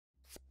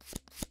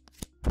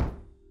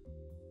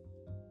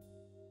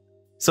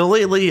So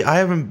lately, I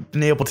haven't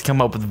been able to come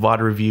up with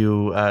VOD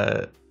review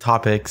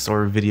topics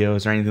or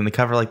videos or anything to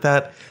cover like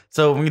that.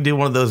 So I'm gonna do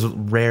one of those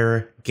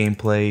rare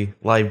gameplay,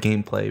 live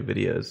gameplay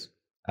videos,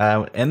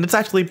 and it's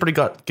actually a pretty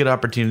good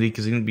opportunity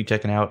because you're gonna be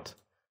checking out.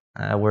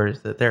 Where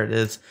is it? There it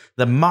is.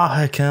 The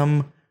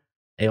Mahakam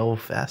Ale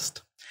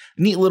Fest.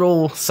 Neat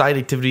little side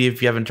activity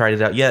if you haven't tried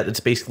it out yet. It's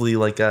basically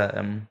like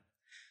a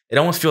it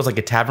almost feels like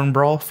a tavern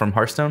brawl from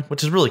Hearthstone,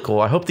 which is really cool.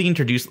 I hope they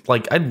introduce,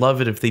 like, I'd love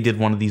it if they did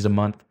one of these a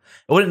month.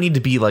 It wouldn't need to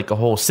be like a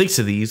whole 6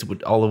 of these,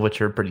 all of which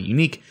are pretty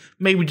unique.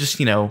 Maybe just,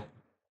 you know,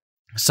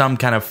 some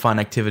kind of fun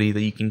activity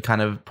that you can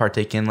kind of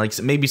partake in.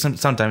 Like maybe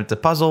sometimes it's a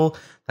puzzle,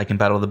 like in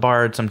Battle of the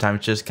Bard. Sometimes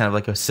it's just kind of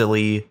like a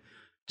silly,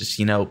 just,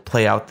 you know,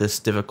 play out this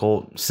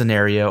difficult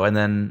scenario and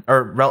then,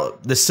 or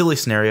this silly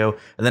scenario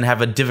and then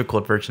have a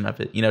difficult version of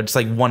it. You know, just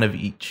like one of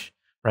each.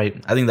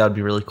 Right, I think that would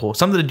be really cool.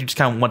 Something to do just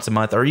kind of once a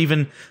month, or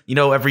even, you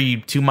know,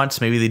 every 2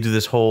 months. Maybe they do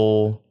this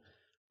whole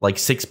like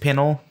 6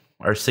 panel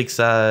or 6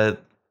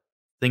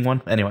 thing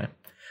one. Anyway,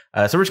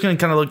 so we're just gonna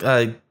kind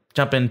of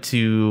jump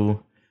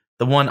into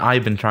the one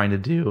I've been trying to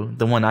do,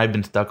 the one I've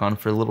been stuck on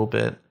for a little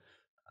bit.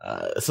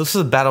 So this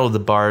is Battle of the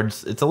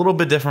Bards. It's a little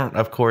bit different,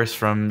 of course,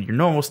 from your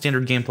normal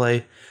standard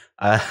gameplay.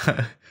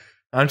 I'm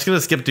just gonna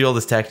skip through all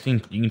this text. You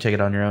can check it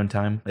on your own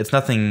time. It's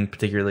nothing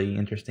particularly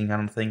interesting, I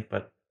don't think,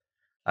 but.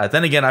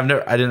 Then again,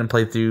 I didn't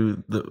play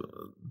through the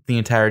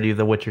entirety of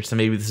The Witcher, so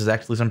maybe this is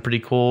actually some pretty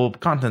cool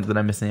content that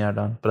I'm missing out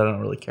on, but I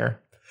don't really care.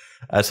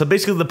 So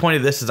basically, the point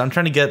of this is I'm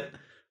trying to get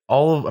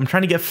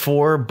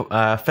 4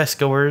 fest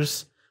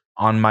goers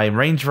on my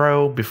range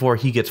row before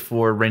he gets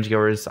 4 range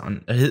goers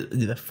on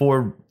his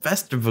 4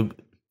 festival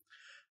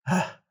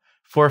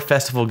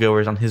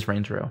goers on his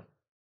range row.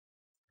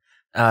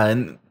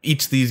 And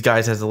each of these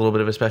guys has a little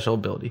bit of a special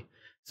ability.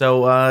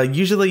 So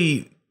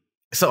usually.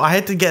 So I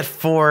had to get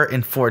 4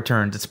 in 4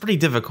 turns. It's pretty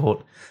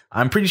difficult.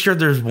 I'm pretty sure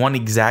there's one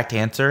exact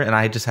answer, and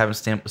I just haven't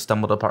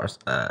stumbled across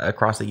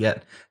it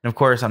yet. And of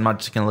course, I'm not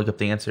just going to look up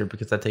the answer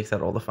because that takes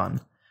out all the fun.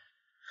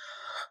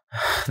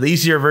 The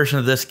easier version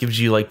of this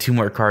gives you like 2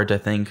 more cards, I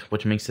think,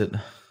 which makes it,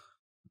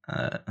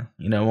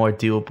 you know, more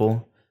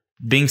doable.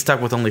 Being stuck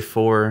with only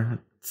 4,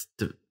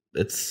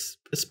 it's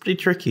pretty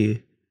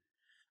tricky.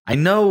 I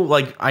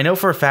know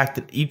for a fact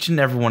that each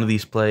and every one of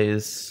these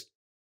plays.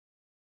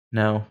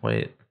 No,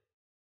 wait.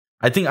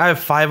 I think I have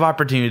 5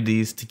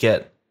 opportunities to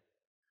get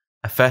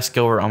a fest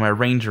goer on my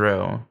range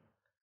row,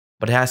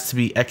 but it has to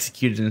be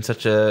executed in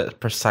such a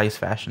precise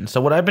fashion. So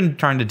what I've been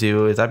trying to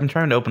do is I've been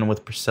trying to open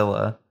with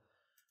Priscilla.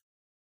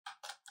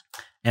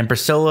 And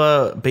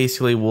Priscilla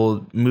basically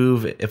will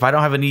move if I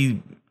don't have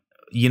any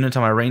units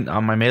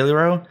on my melee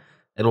row,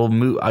 it'll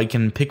move. I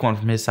can pick one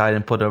from his side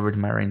and put it over to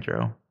my range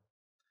row.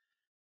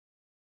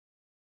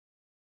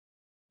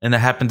 And that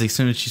happens as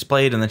soon as she's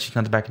played, and then she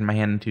comes back in my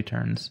hand in 2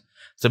 turns.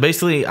 So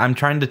basically, I'm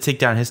trying to take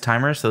down his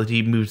timer so that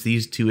he moves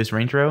these to his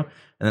range row, and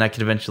then I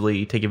can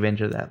eventually take advantage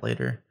of that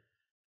later.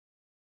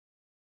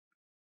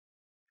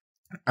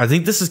 I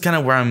think this is kind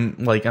of where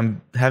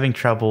I'm having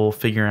trouble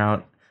figuring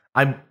out.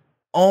 I'm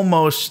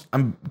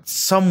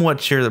somewhat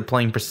sure that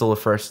playing Priscilla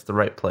first is the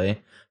right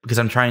play because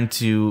I'm trying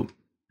to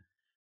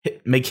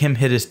make him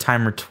hit his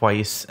timer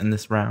twice in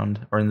this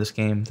round or in this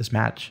game, this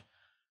match,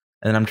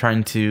 and then I'm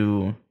trying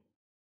to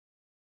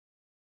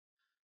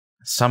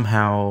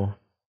somehow.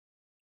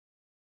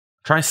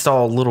 Try and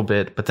stall a little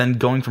bit, but then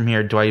going from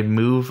here, do I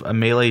move a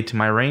melee to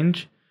my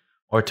range?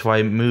 Or do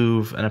I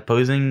move an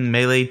opposing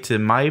melee to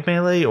my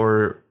melee?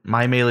 Or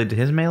my melee to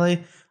his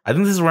melee? I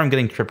think this is where I'm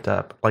getting tripped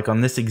up. Like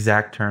on this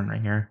exact turn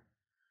right here.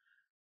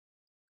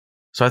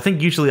 So I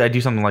think usually I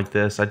do something like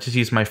this. I just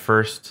use my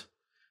first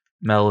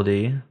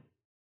melody.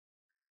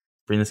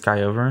 Bring this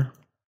guy over.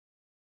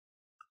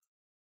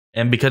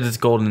 And because it's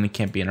golden, it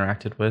can't be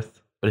interacted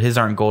with. But his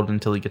aren't golden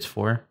until he gets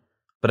 4.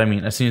 But I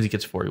mean, as soon as he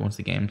gets 4, he wins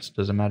the game. So it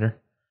doesn't matter.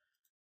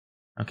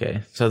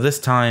 Okay, so this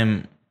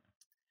time,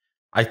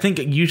 I think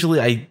usually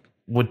I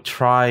would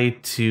try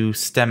to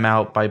stem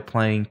out by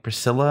playing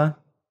Priscilla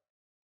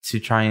to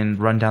try and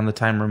run down the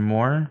timer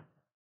more.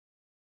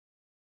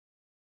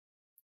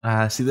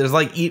 See, there's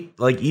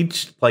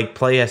each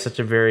play has such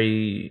a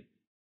very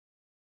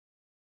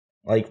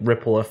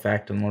ripple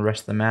effect on the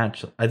rest of the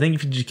match. I think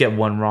if you just get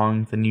one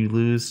wrong, then you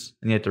lose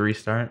and you have to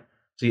restart.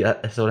 So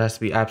it has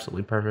to be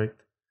absolutely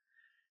perfect.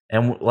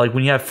 And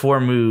when you have 4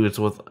 moves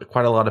with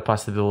quite a lot of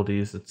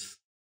possibilities, it's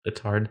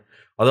hard.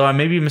 Although I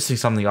may be missing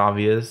something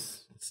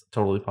obvious. It's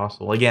totally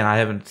possible. Again, I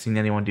haven't seen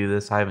anyone do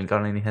this. I haven't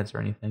gotten any hits or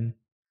anything.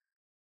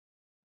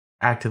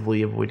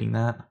 Actively avoiding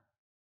that.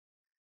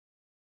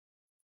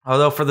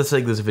 Although for the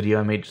sake of this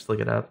video, I may just look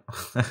it up.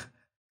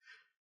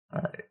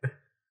 Alright.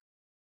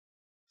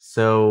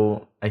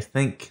 So, I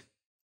think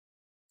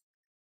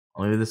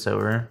I'll move this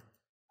over.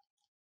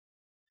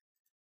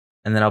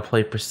 And then I'll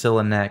play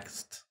Priscilla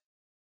next.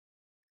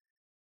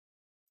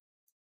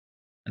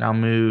 And I'll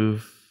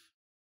move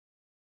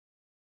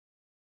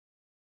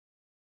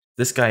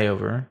this guy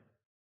over.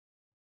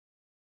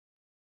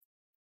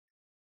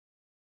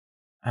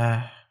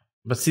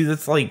 But see,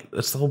 that's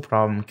the whole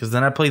problem. Because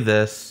then I play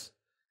this.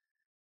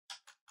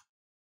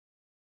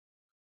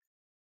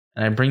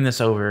 And I bring this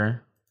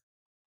over.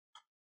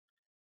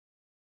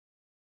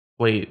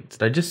 Wait,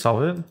 did I just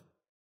solve it?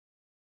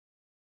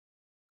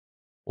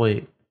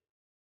 Wait.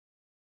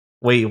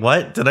 Wait,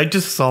 what? Did I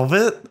just solve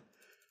it?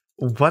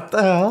 What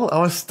the hell? I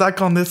was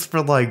stuck on this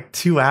for like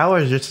 2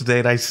 hours yesterday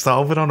and I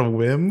solved it on a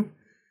whim?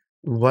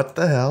 What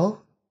the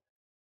hell?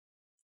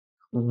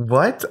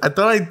 What? I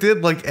thought I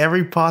did like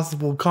every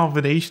possible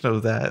combination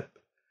of that.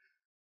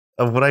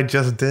 Of what I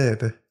just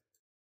did.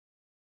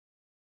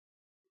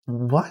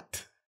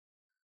 What?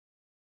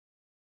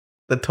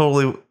 That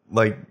totally,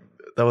 like,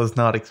 that was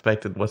not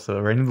expected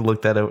whatsoever. I need to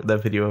look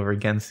that video over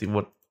again, see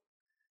what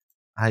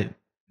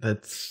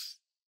that's,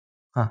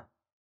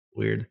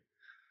 weird.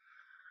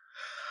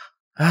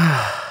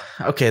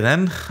 Okay,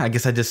 then. I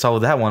guess I just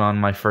solved that one on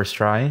my first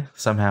try,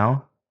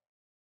 somehow.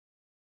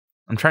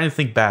 I'm trying to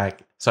think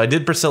back. So I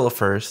did Priscilla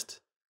first.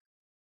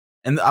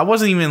 And I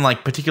wasn't even,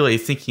 like, particularly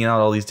thinking out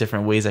all these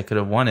different ways I could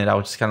have won it. I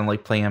was just kind of,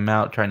 like, playing them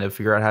out, trying to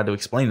figure out how to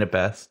explain it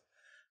best.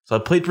 So I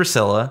played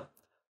Priscilla.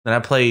 Then I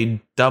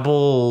played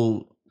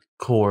double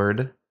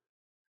chord.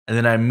 And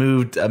then I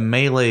moved a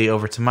melee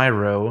over to my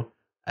row.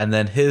 And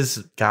then his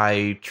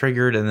guy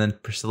triggered, and then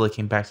Priscilla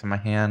came back to my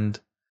hand.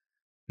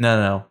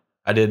 No.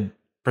 I did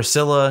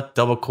Priscilla,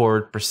 double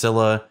chord,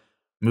 Priscilla,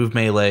 move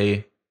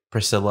melee,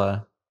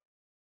 Priscilla.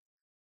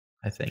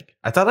 I think.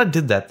 I thought I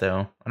did that,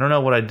 though. I don't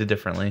know what I did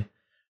differently.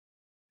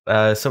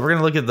 So we're going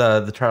to look at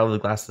the Trial of the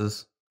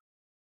Glasses.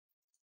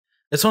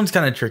 This one's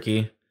kind of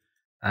tricky.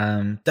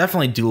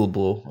 Definitely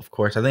doable, of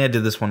course. I think I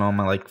did this one on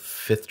my, like,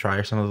 5th try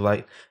or something.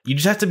 Like, you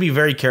just have to be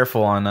very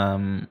careful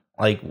on,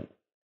 like,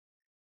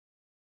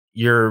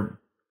 your,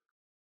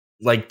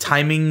 like,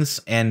 timings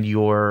and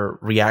your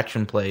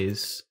reaction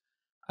plays.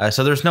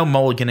 So there's no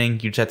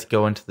mulliganing. You just have to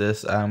go into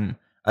this.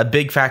 A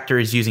big factor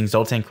is using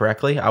Zoltan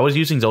correctly. I was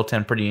using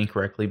Zoltan pretty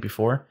incorrectly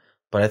before,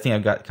 but I think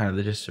I've got kind of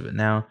the gist of it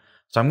now.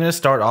 So I'm going to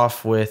start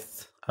off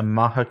with a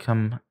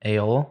Mahakam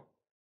ale.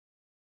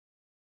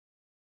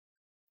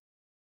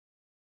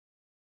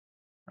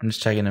 I'm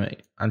just checking to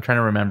make. I'm trying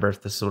to remember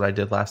if this is what I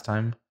did last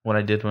time, what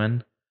I did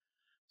win.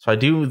 So I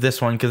do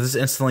this one because this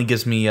instantly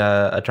gives me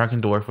a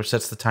Drunken Dwarf, which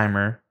sets the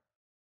timer.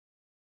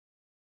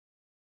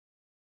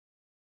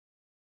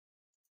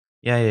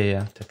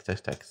 Yeah.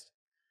 Text.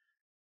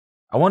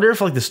 I wonder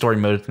if, like, the story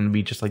mode is going to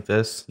be just like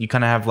this. You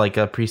kind of have, like,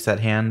 a preset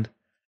hand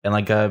and,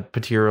 like, a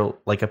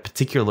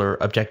particular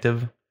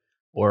objective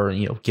or,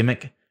 you know,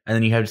 gimmick, and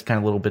then you have just kind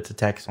of little bits of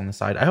text on the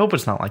side. I hope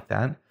it's not like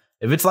that.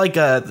 If it's like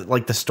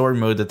the story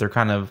mode that they're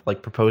kind of,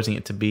 like, proposing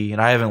it to be, and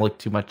I haven't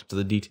looked too much into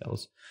the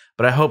details,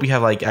 but I hope you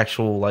have, like,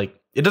 actual, like,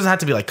 it doesn't have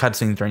to be like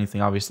cutscenes or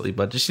anything, obviously,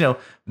 but just, you know,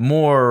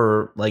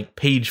 more like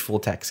page full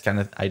text kind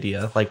of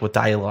idea, like with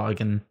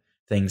dialogue and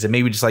things, and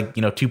maybe just, like,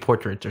 you know, 2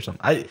 portraits or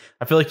something.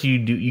 I feel like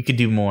you could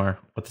do more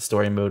with the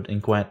story mode in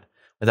Gwent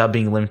without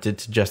being limited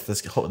to just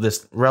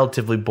this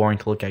relatively boring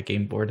to look at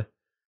game board.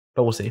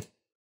 But we'll see.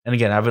 And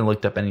again, I haven't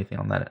looked up anything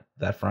on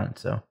that front.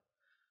 So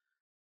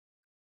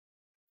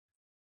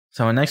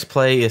my next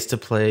play is to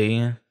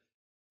play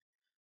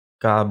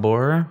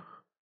Gabor.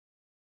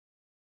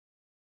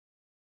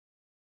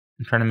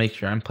 I'm trying to make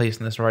sure I'm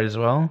placing this right as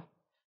well.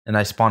 And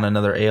I spawn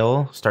another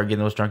ale, start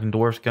getting those drunken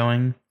dwarfs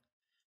going.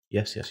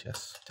 Yes.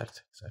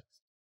 Text.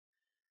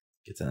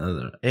 Get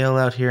another ale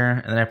out here,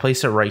 and then I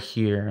place it right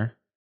here.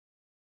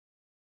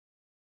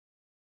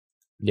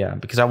 Yeah,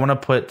 because I want to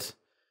put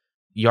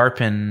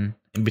Yarpin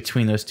in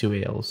between those 2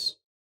 ales.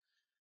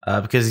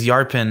 Because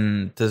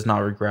Yarpin does not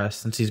regress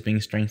since he's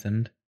being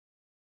strengthened.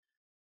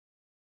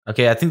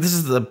 Okay, I think this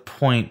is the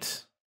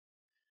point.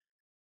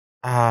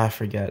 I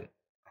forget.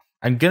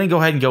 I'm going to go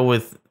ahead and go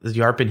with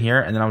Yarpin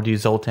here, and then I'll do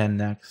Zoltan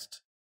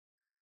next.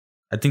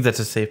 I think that's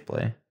a safe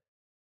play.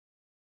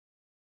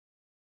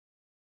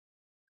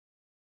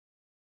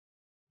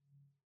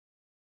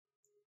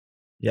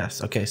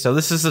 Yes, okay, so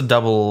this is a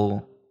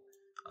double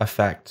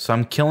effect. So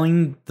I'm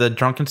killing the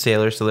drunken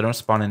sailors so they don't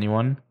spawn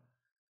anyone.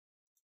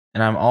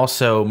 And I'm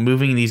also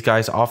moving these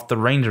guys off the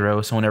range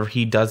row, so whenever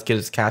he does get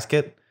his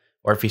casket,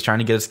 or if he's trying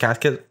to get his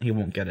casket, he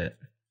won't get it.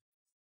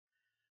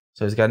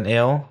 So he's got an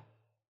ale.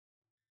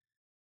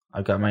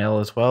 I've got my ale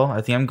as well.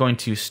 I think I'm going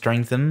to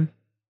strengthen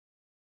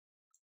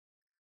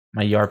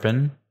my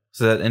Yarpin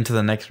so that into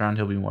the next round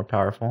he'll be more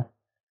powerful.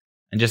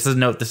 And just as a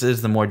note, this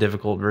is the more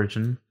difficult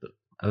version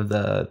of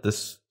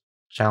this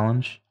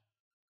challenge.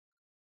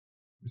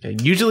 Okay,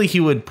 usually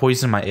he would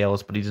poison my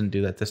ales, but he didn't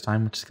do that this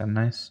time, which is kind of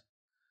nice.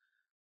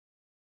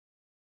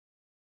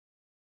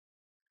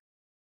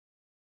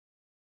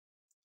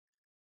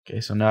 Okay,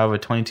 so now I have a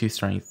 22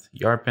 strength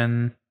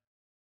Yarpin.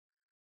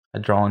 I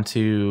draw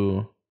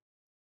into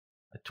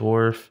a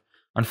dwarf.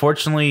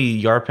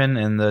 Unfortunately,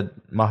 Yarpin and the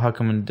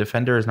Mahakam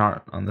Defender is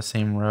not on the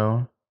same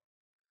row.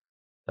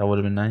 That would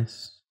have been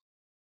nice.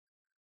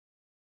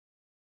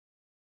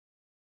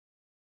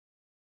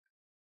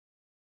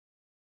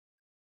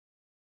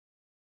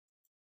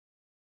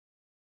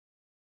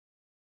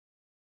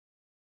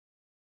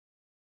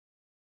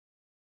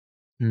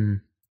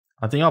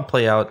 I think I'll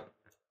play out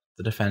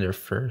the Defender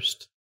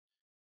first.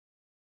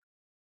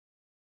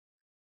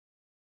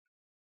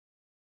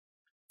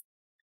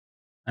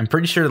 I'm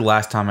pretty sure the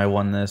last time I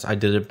won this, I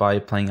did it by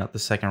playing out the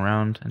second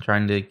round and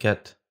trying to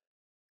get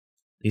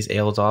these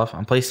ales off.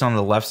 I'm placed on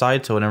the left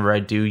side, so whenever I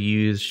do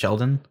use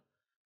Sheldon,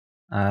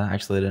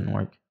 actually it didn't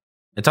work.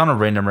 It's on a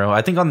random row.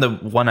 I think on the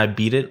one I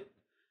beat it,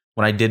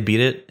 when I did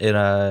beat it,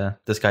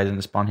 this guy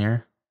didn't spawn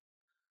here,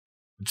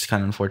 which is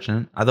kind of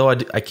unfortunate. Although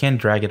I can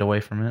drag it away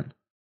from it.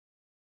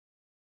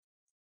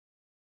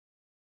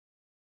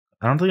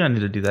 I don't think I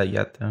need to do that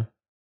yet, though.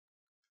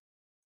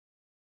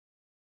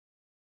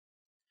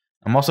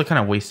 I'm also kind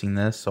of wasting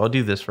this, so I'll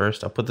do this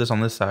first. I'll put this on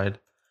this side,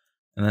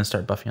 and then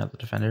start buffing out the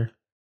defender.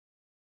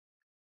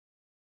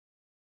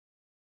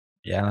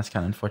 Yeah, that's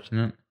kind of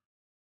unfortunate.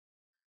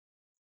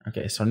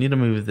 Okay, so I need to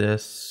move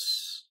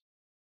this.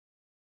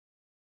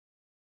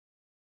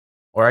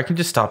 Or I can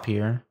just stop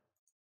here.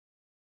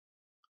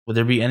 Would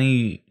there be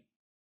any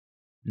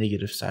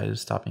negative side of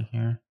stopping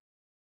here?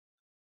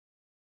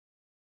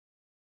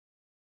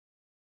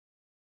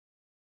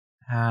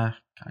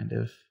 Kind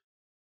of.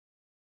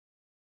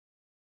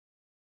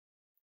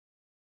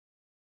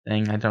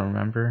 Dang, I don't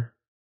remember.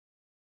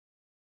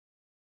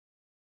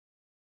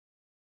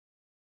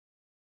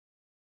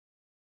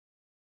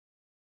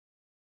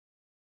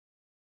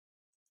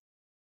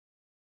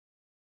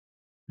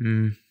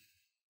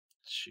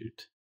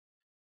 Shoot.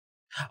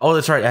 Oh,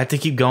 that's right. I have to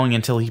keep going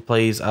until he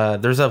plays.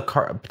 There's a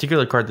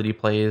particular card that he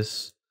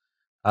plays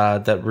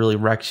that really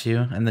wrecks you,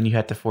 and then you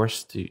have to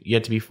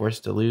be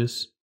forced to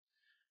lose.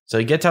 So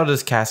he gets out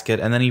his casket,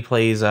 and then he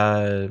plays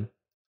the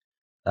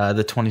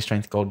 20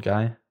 strength gold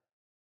guy.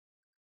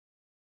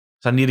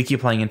 So I need to keep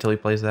playing until he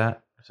plays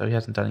that. So he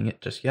hasn't done it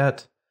just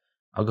yet.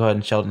 I'll go ahead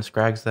and Sheldon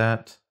Scraggs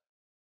that.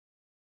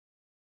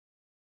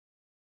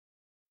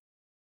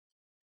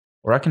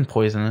 Or I can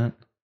poison it.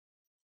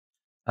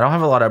 I don't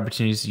have a lot of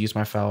opportunities to use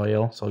my foul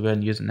ale, so I'll go ahead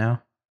and use it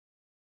now.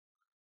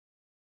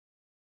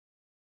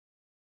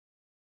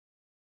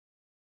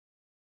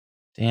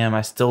 Damn,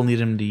 I still need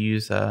him to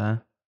use I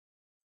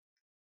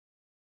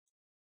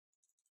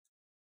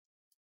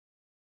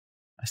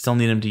still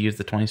need him to use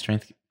the 20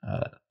 strength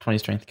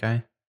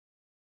guy.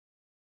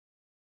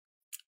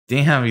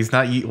 Damn, he's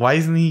not. Why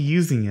isn't he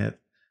using it?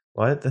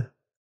 What?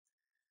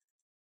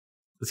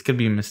 This could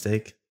be a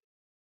mistake.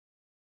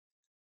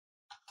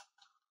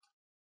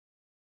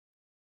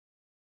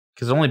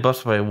 Because it only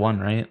buffs by 1,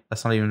 right?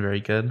 That's not even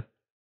very good.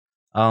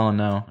 Oh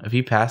no! If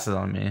he passes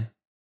on me,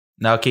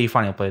 no. Okay, you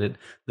finally played it.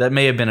 That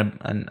may have been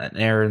an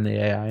error in the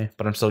AI,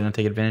 but I'm still gonna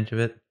take advantage of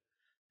it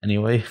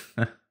anyway.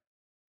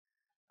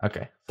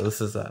 Okay, so this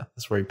is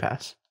where he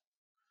passed.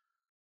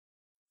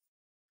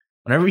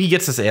 Whenever he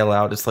gets this ale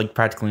out, it's like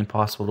practically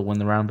impossible to win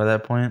the round by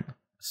that point.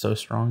 It's so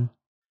strong.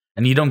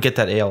 And you don't get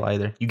that ale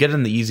either. You get it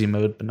in the easy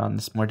mode, but not in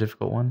this more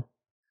difficult one.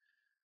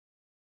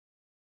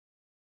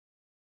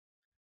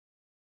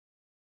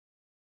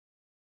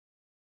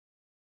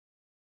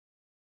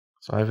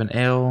 So I have an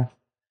ale.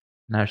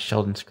 And I have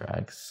Sheldon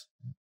Scraggs.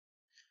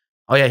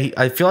 Oh yeah,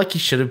 I feel like he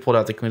should have pulled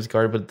out the Queen's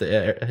Guard, but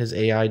his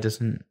AI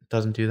doesn't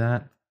do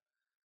that.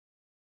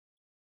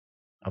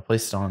 I'll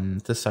place it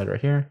on this side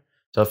right here.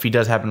 So if he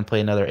does happen to play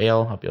another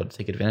ale, I'll be able to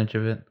take advantage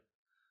of it.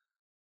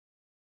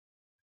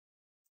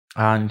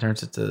 And he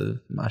turns it to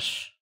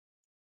mush.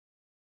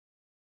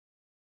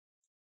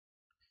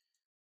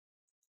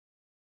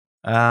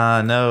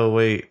 No,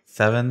 wait.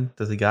 7?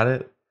 Does he got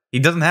it? He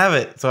doesn't have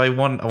it, so I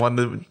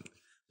won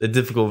the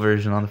difficult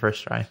version on the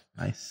first try.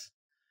 Nice.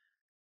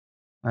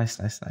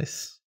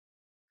 Nice.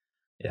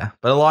 Yeah,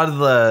 but a lot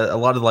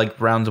of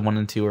like rounds 1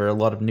 and 2 are a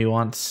lot of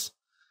nuance.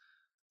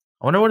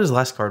 I wonder what his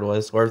last card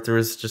was, or if there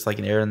was just like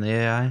an error in the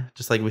AI,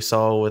 just like we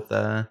saw with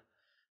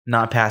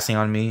not passing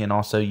on me and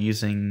also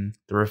using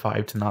the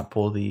revive to not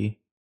pull the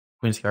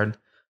Queen's card.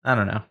 I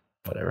don't know.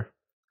 Whatever.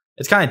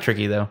 It's kind of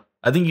tricky though.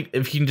 I think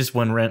if you can just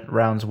win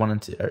rounds 1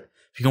 and 2, or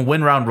if you can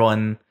win round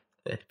 1,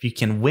 if you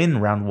can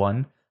win round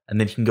 1, and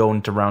then you can go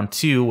into round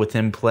 2 with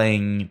him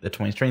playing the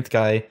 20 strength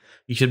guy,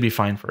 you should be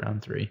fine for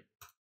round 3.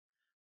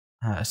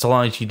 So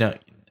long as you don't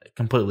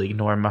completely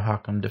ignore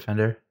Mahakam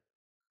defender.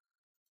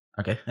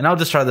 Okay, and I'll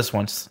just try this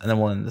once, and then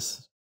we'll end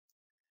this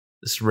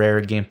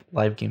rare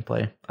live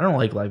gameplay. I don't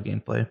like live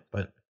gameplay,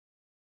 but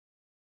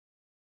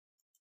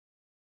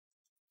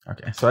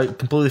okay. So I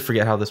completely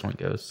forget how this one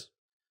goes.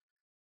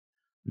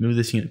 Move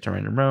this unit to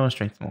random row,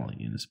 strengthen all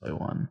units by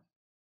 1.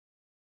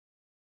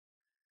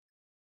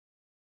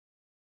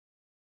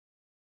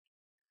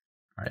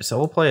 All right, so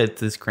we'll play at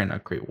this Clan on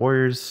Crate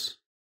Warriors.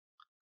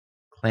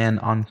 Clan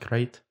on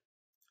Crate.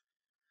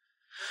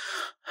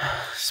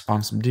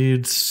 Spawn some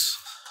dudes.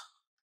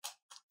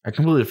 I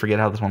completely forget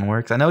how this one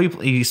works. I know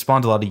he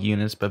spawns a lot of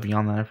units, but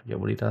beyond that, I forget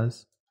what he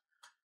does.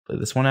 Play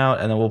this one out,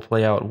 and then we'll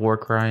play out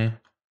Warcry,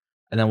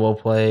 and then we'll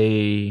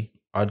play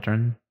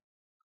Audrin.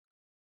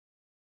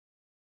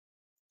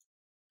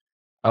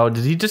 Oh,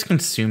 did he just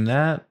consume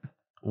that?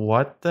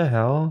 What the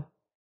hell?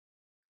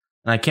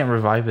 And I can't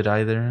revive it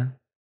either.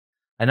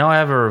 I know I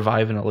have a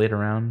revive in a later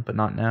round, but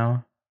not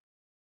now.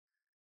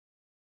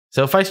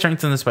 So if I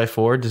strengthen this by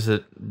 4, does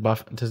it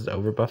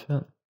overbuff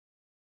it?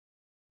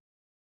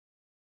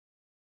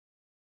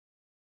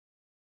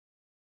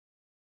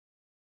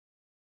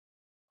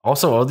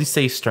 Also, all these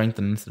say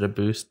strengthen instead of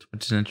boost,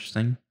 which is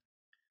interesting.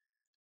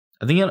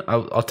 I think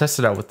I'll test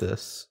it out with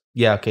this.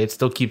 Yeah, okay, it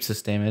still keeps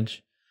his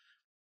damage.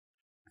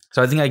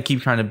 So I think I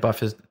keep trying to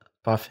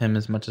buff him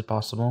as much as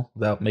possible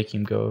without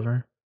making him go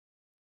over.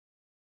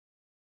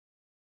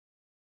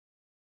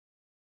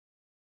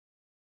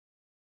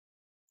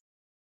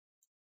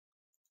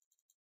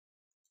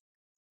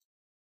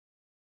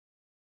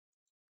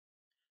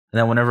 And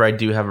then whenever I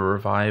do have a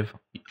revive,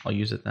 I'll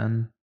use it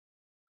then.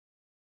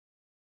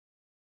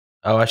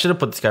 Oh, I should have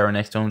put this guy right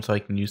next to him so I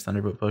can use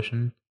Thunderbolt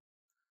Potion.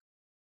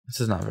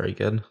 This is not very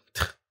good.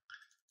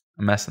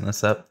 I'm messing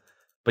this up.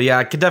 But yeah,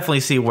 I could definitely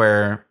see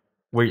where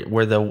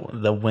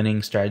the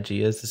winning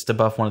strategy is to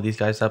buff one of these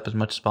guys up as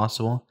much as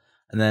possible.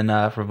 And then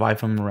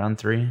revive him around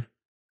 3.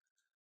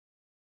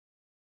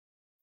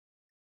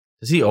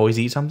 Does he always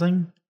eat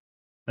something?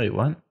 Wait,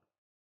 what?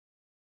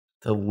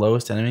 The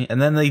lowest enemy? And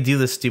then they do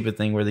this stupid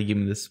thing where they give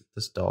me this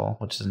doll,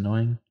 which is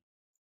annoying.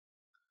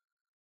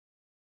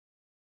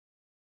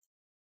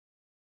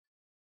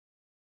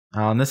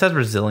 Oh, and this has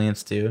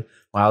resilience too.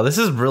 Wow, this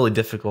is really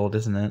difficult,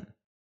 isn't it?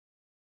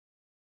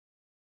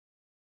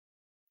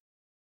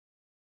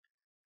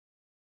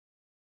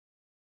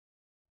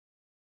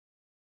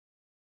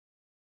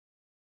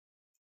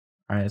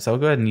 Alright, so I'll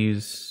go ahead and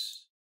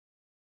use...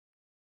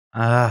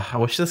 I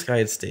wish this guy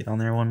had stayed on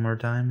there one more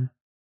time.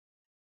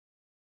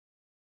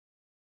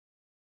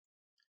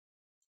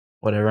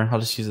 Whatever, I'll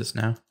just use this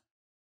now.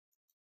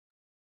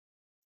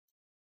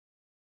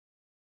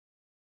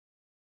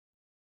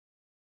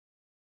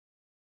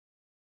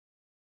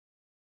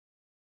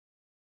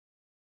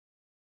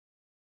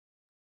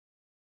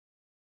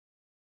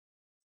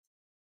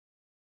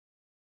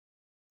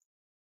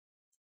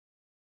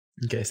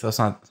 Okay, so it's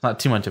not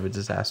too much of a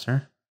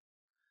disaster.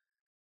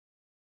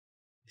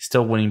 He's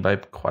still winning by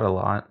quite a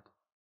lot.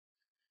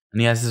 And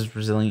he has his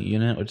resilient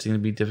unit, which is going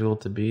to be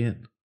difficult to beat.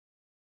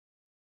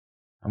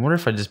 I wonder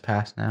if I just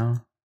pass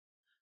now.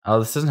 Oh,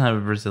 this doesn't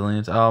have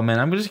resilience. Oh man,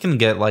 I'm just going to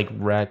get like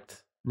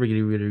wrecked.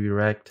 Riggedy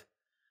wrecked.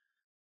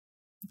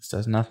 This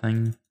does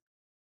nothing.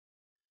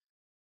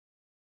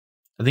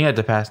 I think I have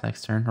to pass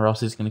next turn, or else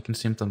he's going to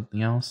consume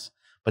something else.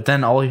 But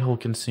then all he'll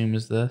consume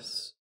is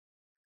this.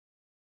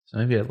 So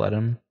maybe I'd let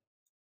him.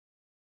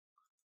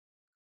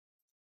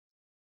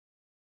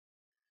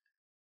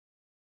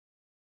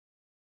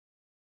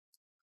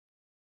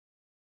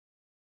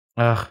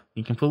 Ugh,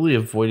 he completely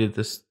avoided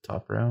this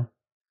top row.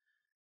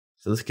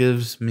 So this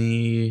gives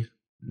me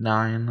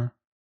 9.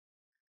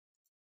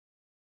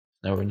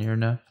 Nowhere near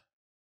enough.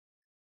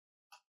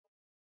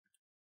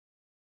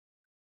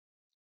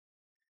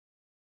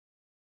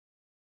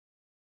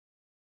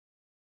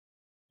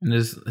 And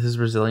his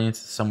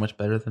resilience is so much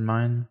better than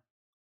mine.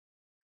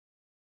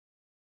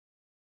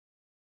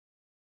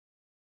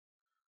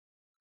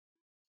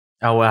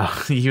 Oh wow,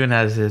 he even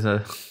has his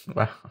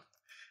wow.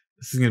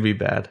 This is gonna be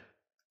bad.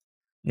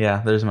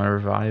 Yeah, there's my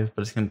revive,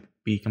 but it's gonna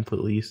be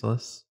completely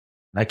useless.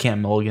 I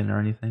can't mulligan or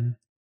anything.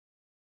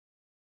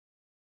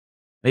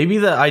 Maybe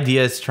the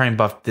idea is to try and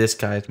buff this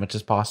guy as much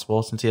as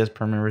possible since he has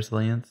permanent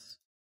resilience.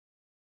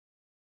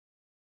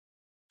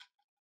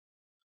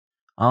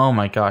 Oh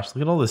my gosh,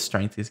 look at all the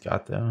strength he's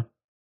got though.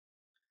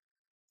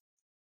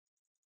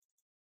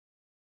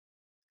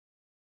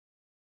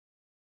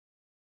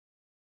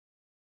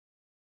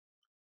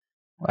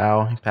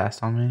 Wow, he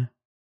passed on me.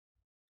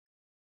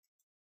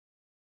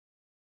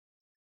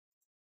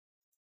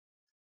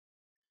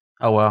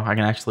 Oh well, I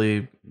can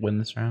actually win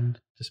this round,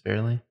 just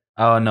barely.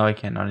 Oh no, I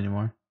can't, not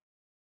anymore.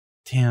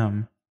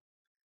 Damn.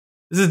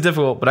 This is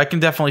difficult, but I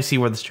can definitely see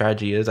where the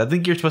strategy is. I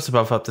think you're supposed to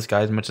buff up this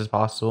guy as much as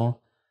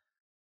possible.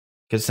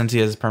 Because since he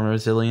has permanent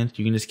resilience,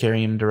 you can just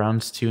carry him to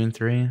rounds 2 and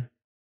 3.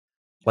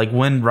 Like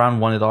win round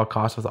 1 at all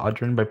costs with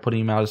Audrin by putting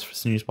him out as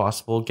soon as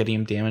possible, getting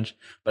him damaged.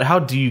 But how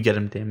do you get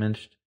him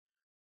damaged?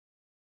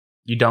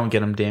 You don't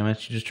get him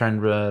damaged. You just try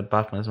and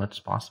buff him as much as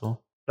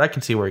possible. But I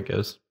can see where it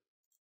goes.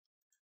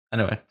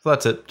 Anyway, so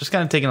that's it. Just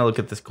kind of taking a look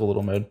at this cool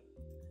little mode.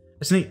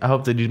 It's neat. I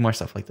hope they do more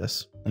stuff like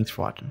this. Thanks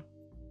for watching.